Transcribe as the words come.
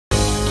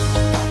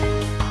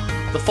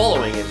The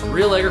following is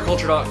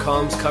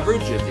RealAgriculture.com's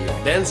coverage of the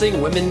Advancing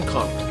Women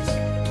Conference.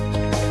 Here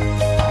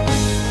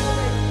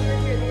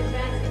at the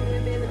Advancing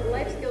Women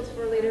Life Skills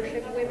for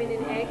Leadership Women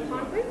in Ag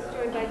Conference,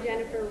 joined by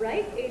Jennifer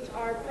Wright,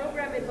 HR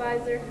Program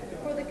Advisor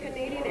for the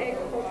Canadian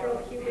Agricultural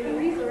Human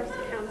Resource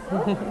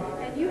Council.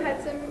 And you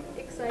had some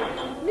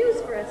exciting news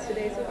for us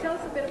today, so tell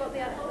us a bit about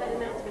that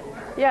announcement.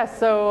 Yes,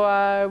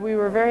 so we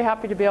were very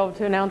happy to be able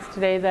to announce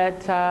today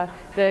that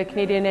the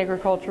Canadian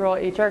Agricultural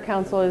HR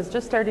Council is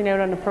just starting out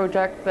on a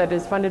project that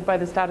is funded by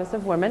the Status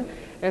of Women.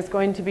 It's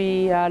going to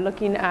be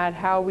looking at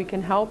how we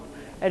can help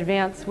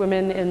advance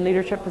women in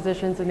leadership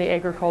positions in the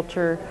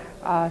agriculture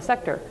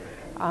sector.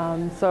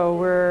 So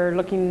we're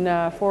looking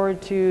forward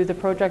to the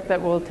project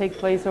that will take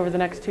place over the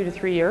next 2 to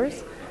 3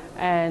 years,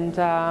 and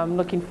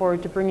looking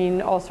forward to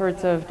bringing all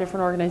sorts of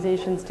different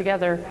organizations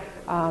together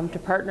to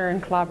partner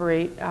and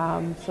collaborate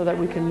so that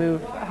we can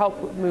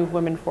help move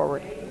women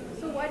forward.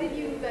 So why did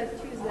you guys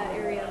choose that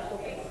area of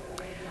focus?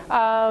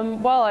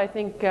 Well, I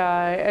think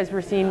as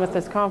we're seeing with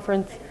this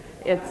conference,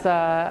 it's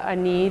a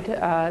need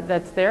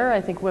that's there.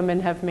 I think women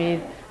have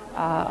made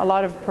a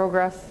lot of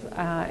progress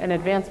and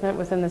advancement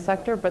within the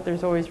sector, but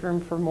there's always room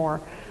for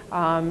more.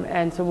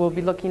 And so we'll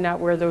be looking at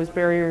where those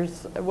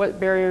barriers, what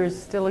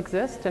barriers still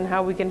exist, and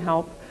how we can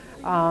help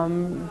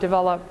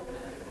develop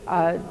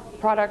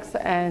products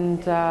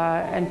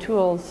and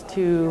tools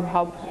to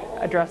help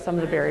address some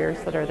of the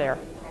barriers that are there.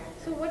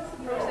 So what's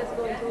the process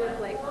going to look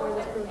like for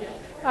this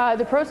project?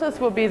 The process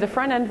will be, the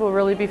front end will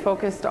really be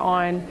focused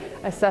on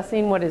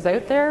assessing what is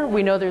out there.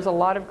 We know there's a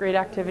lot of great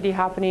activity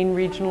happening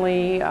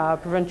regionally,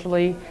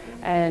 provincially,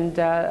 and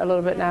a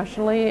little bit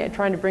nationally,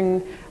 trying to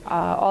bring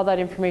all that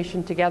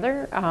information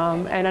together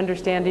and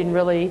understanding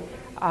really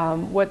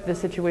what the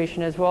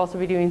situation is. We'll also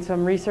be doing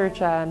some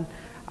research on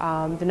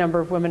the number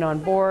of women on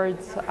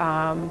boards,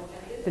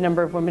 the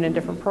number of women in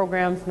different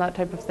programs and that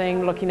type of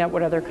thing, looking at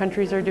what other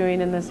countries are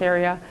doing in this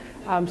area.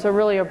 So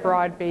really a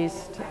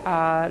broad-based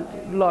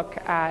look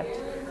at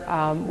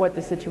what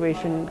the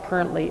situation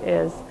currently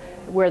is,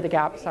 where the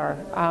gaps are.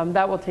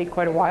 That will take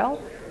quite a while,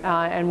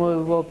 and we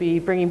will be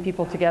bringing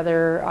people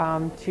together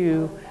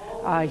to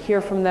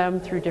hear from them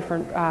through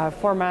different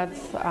formats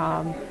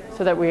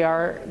so that we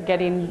are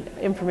getting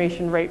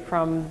information right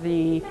from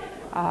the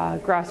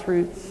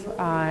grassroots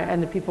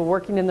and the people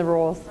working in the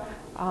roles,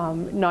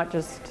 not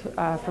just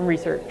from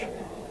research.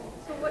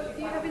 So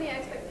do you have any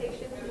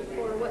expectations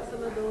for what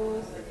some of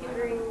those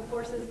hindering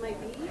forces might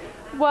be?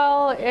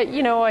 Well,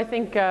 you know, I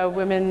think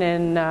women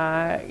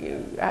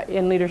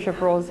in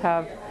leadership roles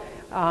have,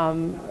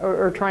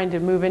 or trying to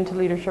move into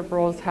leadership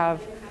roles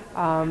have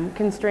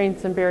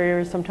constraints and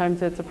barriers.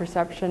 Sometimes it's a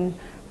perception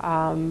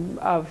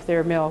of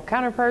their male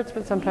counterparts,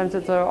 but sometimes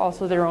it's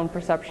also their own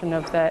perception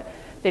of that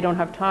they don't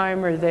have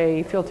time, or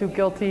they feel too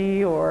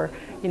guilty, or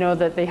you know,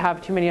 that they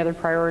have too many other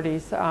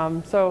priorities.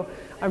 So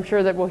I'm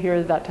sure that we'll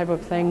hear that type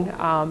of thing.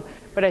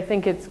 But I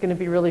think it's going to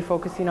be really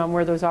focusing on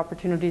where those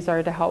opportunities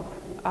are to help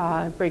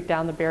break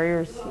down the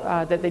barriers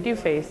that they do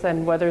face,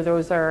 and whether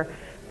those are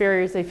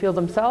barriers they feel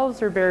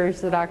themselves or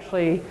barriers that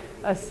actually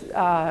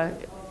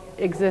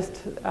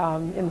exist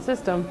in the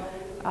system.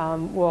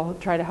 We'll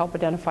try to help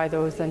identify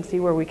those and see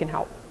where we can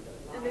help.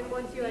 And then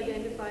once you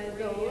identify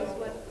those,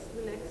 what's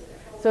the next?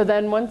 So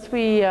then once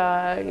we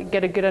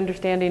get a good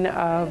understanding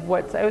of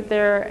what's out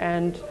there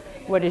and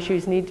what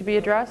issues need to be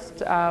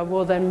addressed,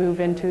 we'll then move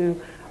into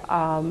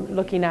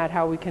looking at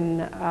how we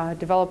can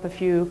develop a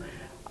few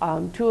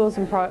tools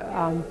and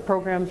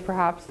programs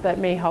perhaps that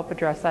may help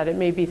address that. It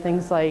may be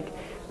things like,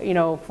 you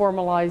know,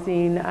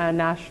 formalizing a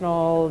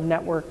national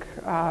network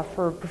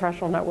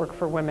professional network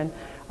for women.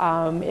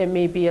 It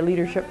may be a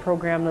leadership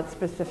program that's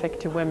specific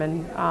to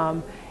women.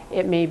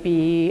 It may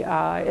be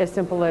as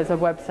simple as a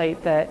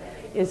website that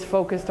is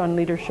focused on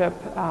leadership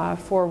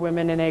for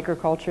women in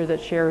agriculture, that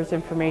shares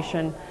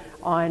information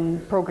on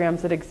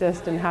programs that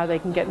exist and how they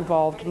can get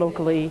involved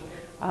locally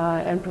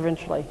and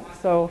provincially.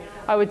 So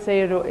I would say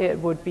it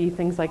would be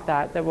things like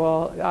that that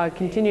will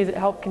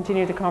help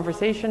continue the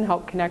conversation,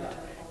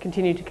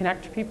 continue to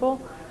connect people,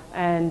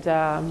 and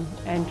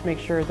to make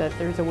sure that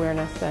there's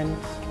awareness and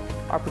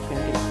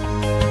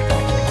opportunity.